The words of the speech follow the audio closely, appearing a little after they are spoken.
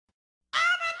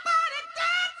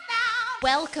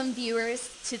Welcome,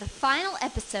 viewers, to the final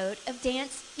episode of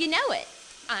Dance You Know It.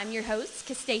 I'm your host,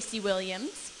 Stacey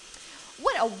Williams.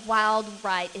 What a wild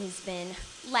ride it has been.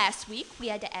 Last week, we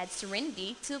had to add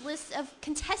Serenity to the list of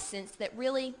contestants that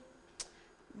really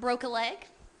broke a leg.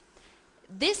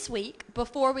 This week,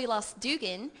 before we lost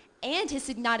Dugan and his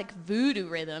hypnotic voodoo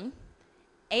rhythm,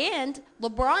 and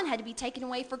LeBron had to be taken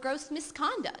away for gross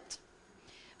misconduct.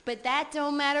 But that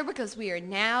don't matter because we are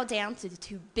now down to the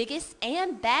two biggest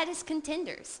and baddest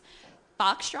contenders.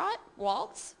 Foxtrot,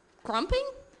 Waltz, Crumping,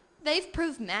 they've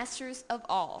proved masters of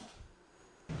all.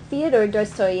 Fyodor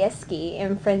Dostoevsky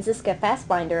and Franziska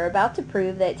Fassbinder are about to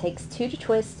prove that it takes two to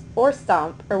twist or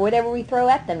stomp or whatever we throw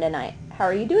at them tonight. How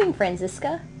are you doing,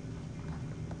 Franziska?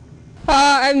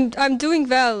 I'm doing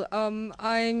well.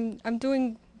 I'm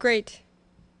doing great.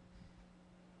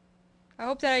 I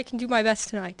hope that I can do my best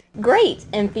tonight. Great.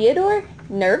 And Fyodor?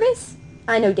 Nervous?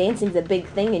 I know dancing's a big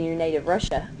thing in your native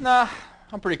Russia. Nah,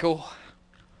 I'm pretty cool.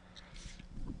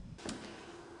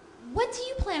 What do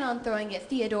you plan on throwing at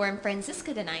Fyodor and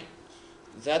Franziska tonight?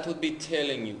 That would be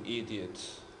telling, you idiot.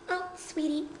 Oh,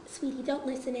 sweetie, don't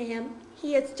listen to him.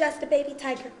 He is just a baby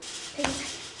tiger. Baby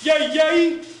tiger. Yay,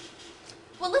 yay!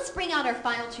 Well, let's bring out our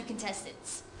final two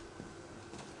contestants.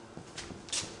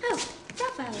 Oh,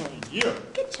 Raphael. Yeah.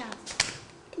 Good job.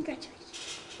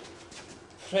 Congratulations.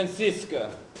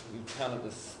 Franziska, you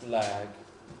talentless slag,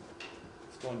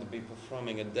 is going to be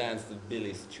performing a dance that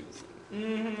Billy's choosing.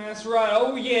 That's right.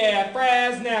 Oh yeah,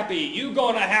 Fraz Nappy, you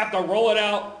gonna have to roll it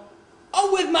out.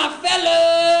 Oh, with my fellas!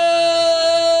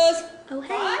 Oh,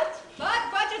 hey.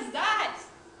 What is that?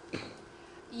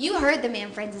 You heard the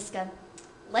man, Franziska.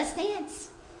 Let's dance.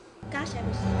 Gosh, I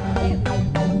wish you could.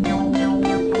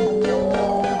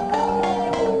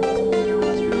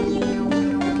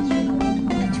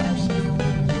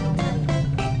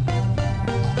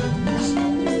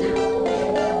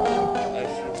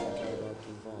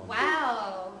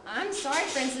 Wow, I'm sorry,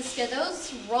 Franziska.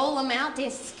 Those roll 'em out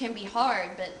dances can be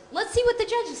hard, but let's see what the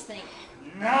judges think.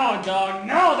 No, dog,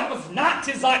 no, that was not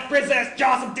tis like Princess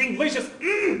Jossum Dinglicious.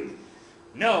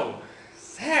 No.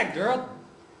 Sad, girl.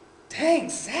 Dang,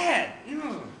 sad.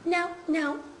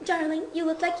 No, darling, you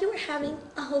look like you were having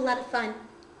a whole lot of fun.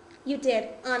 You did,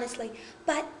 honestly.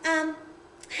 But,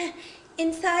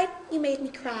 inside, you made me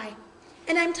cry.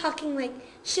 And I'm talking like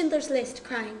Schindler's List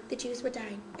crying. The Jews were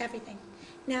dying. Everything.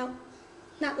 Now,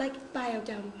 not like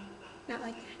Biodome. Not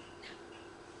like that.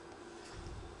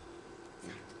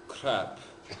 Crap.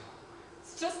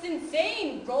 It's just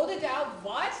insane. Rolled it out.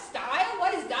 What? Style?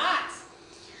 What is that?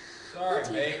 Sorry,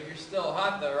 babe. You're still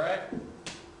hot though, right?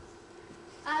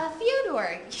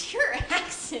 Fyodor, your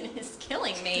accent is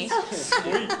killing me.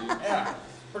 Sweet. Yeah.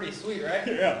 Pretty sweet, right?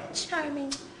 Yeah.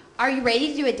 Charming. Are you ready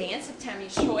to do a dance of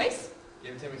Tammy's choice?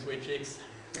 Give it to me, sweet cheeks.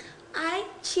 I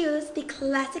choose the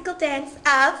classical dance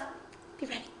of, be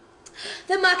ready,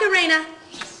 the Macarena.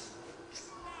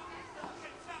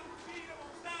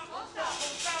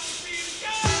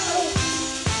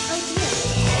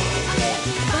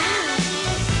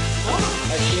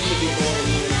 I seem to be more in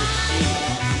the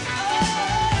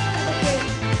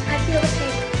I feel the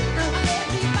pain.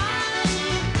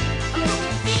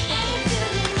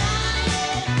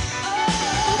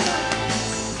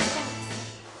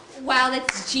 Wow,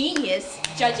 that's genius.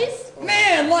 Judges?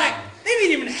 Man, like, they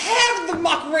didn't even have the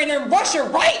Macarena in Russia,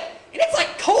 right? And it's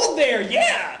like cold there,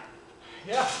 yeah.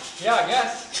 Yeah, I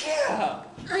guess. Yeah.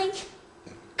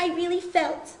 I really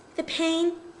felt the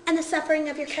pain and the suffering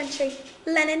of your country.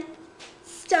 Lenin,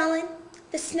 Stalin,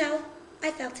 the snow,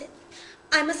 I felt it.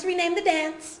 I must rename the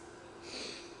dance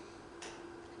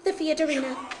the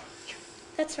Fyodorina.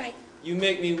 That's right. You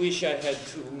make me wish I had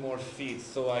two more feet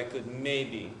so I could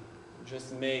maybe,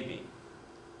 just maybe,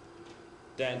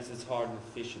 dance as hard and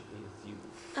efficiently as you.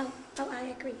 Oh, I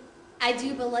agree. I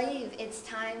do believe it's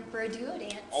time for a duo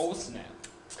dance. Oh, snap.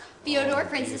 Fyodor,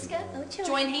 Franziska, Oh, joy.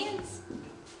 join hands.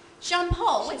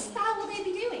 Jean-Paul, what style will they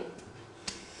be doing?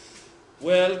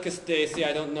 Well, Stacy,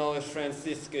 I don't know if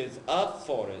Franziska is up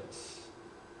for it,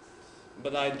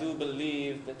 but I do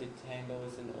believe that the tango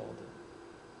is in order.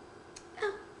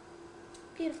 Oh,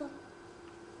 beautiful.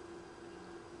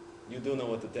 You do know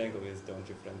what the tango is, don't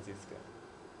you, Franziska?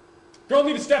 Girl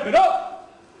need to step it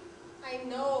up. I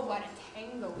know what a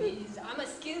tango is. I'm a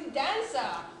skilled dancer.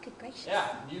 Good gracious.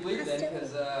 Yeah, you lead then,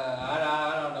 because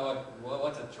I don't know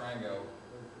what's a trango,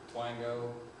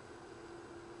 twango,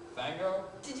 fango.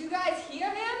 Did you guys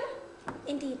hear him?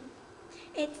 Indeed.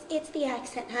 It's the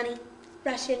accent, honey.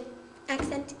 Russian.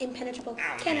 Accent impenetrable.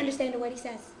 Can't understand a word he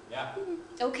says. Yeah.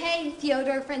 Okay,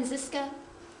 Fyodor, Franziska.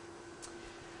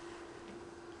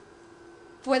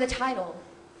 For the title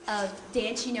of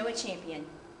Dance You Know It champion,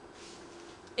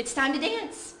 It's time to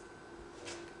dance.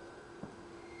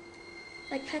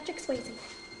 Like Patrick Swayze.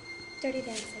 Dirty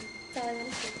Dancing. That's all I want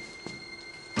to see.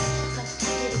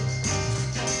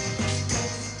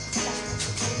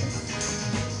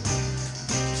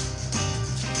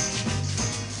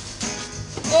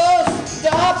 Oh,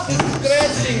 stop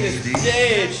scratching the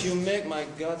stage! You make my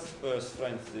guts burst,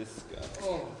 Francisca.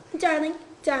 Oh. Darling,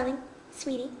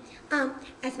 sweetie.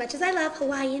 As much as I love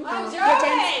Hawaiian, I'm your dance.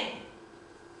 German!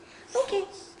 Okay,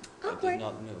 I awkward. did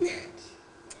not know that.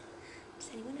 Does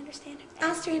anyone understand?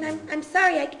 Austrian, I'm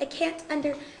sorry, I can't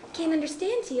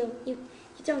understand you. You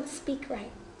don't speak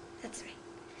right. That's right.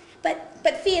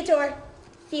 But Theodore,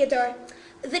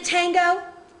 the tango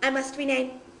I must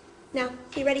rename. Now,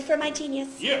 be ready for my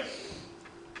genius. Yeah.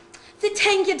 The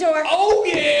Tangador. Oh,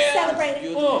 yeah. Celebrate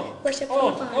it. Worship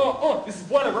from afar. This is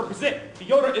what I represent.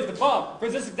 Fiona is the bomb.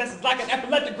 Francisca, this is like an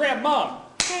epileptic grandmom.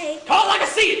 Hey, Call it like I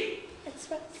see it. that's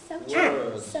right. So true.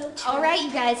 Word. So true. All right,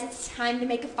 you guys, it's time to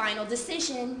make a final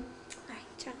decision. All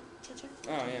right, children.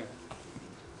 Oh, yeah.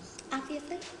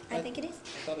 Obviously, I think it is.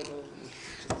 I thought it was...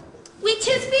 We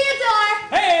choose Theodore.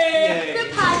 Hey.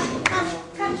 Group hug.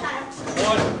 Come, child.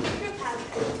 One. Group hug.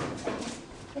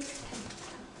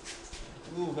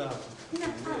 Move out. No,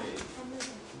 I'm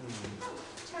moving. Oh,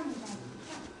 tell me that.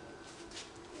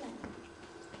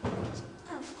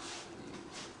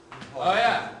 Oh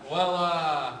yeah.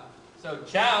 Well, so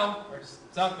ciao or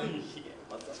something.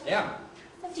 Yeah.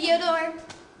 Theodore,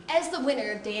 as the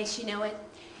winner of Dance You Know It,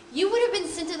 you would have been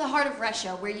sent to the heart of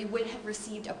Russia, where you would have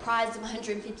received a prize of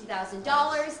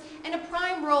 $150,000 and a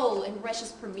prime role in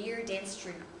Russia's premier dance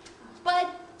troupe. But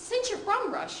since you're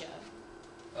from Russia...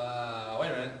 Wait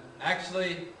a minute.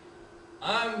 Actually,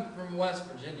 I'm from West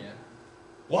Virginia.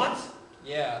 What?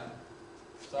 Yeah.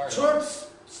 Sorry.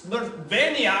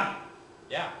 Slovenia.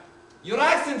 Yeah. Your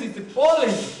accent is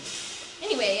appalling!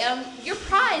 Anyway, your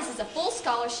prize is a full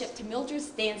scholarship to Mildred's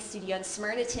Dance Studio in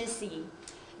Smyrna, Tennessee.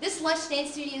 This lush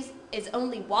dance studio is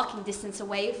only walking distance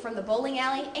away from the bowling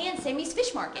alley and Sammy's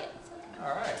Fish Market.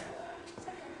 All right.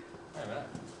 Wait a minute.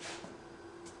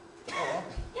 Oh well.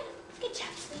 Yeah, good job,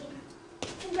 sweetie.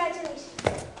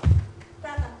 Congratulations.